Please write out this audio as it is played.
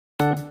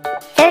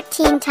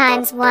13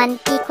 times 1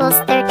 equals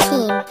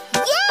 13.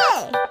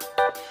 Yay!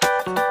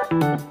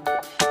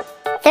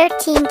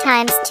 13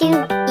 times 2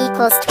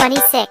 equals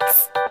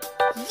 26.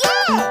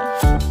 Yay!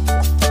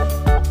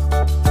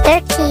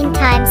 13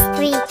 times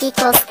 3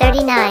 equals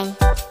 39.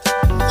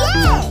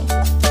 Yay!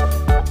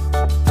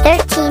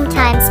 13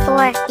 times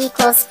 4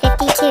 equals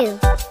 52.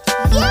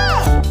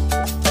 Yay!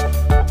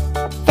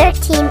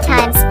 13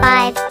 times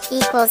 5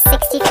 equals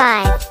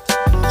 65.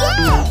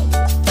 Yay!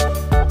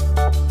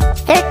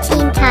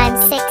 13 times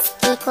 6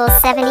 equals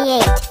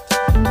 78.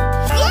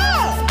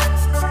 Yay!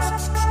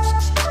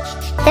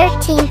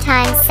 13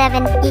 times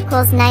 7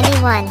 equals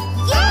 91.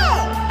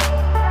 Yay!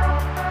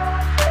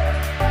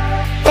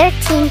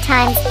 13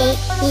 times 8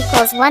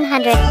 equals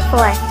 104.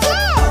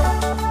 Yay!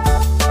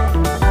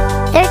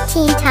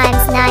 13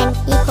 times 9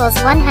 equals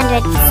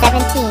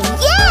 117.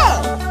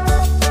 Yay!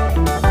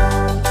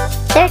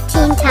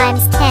 13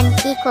 times 10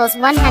 equals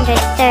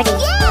 130.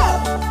 Yay!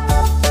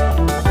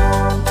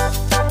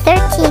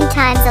 13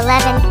 times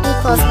 11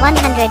 equals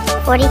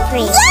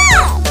 143.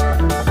 Yay!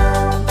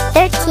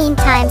 13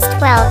 times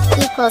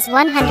 12 equals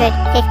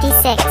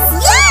 156.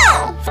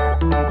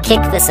 Yay!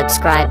 Click the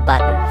subscribe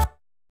button.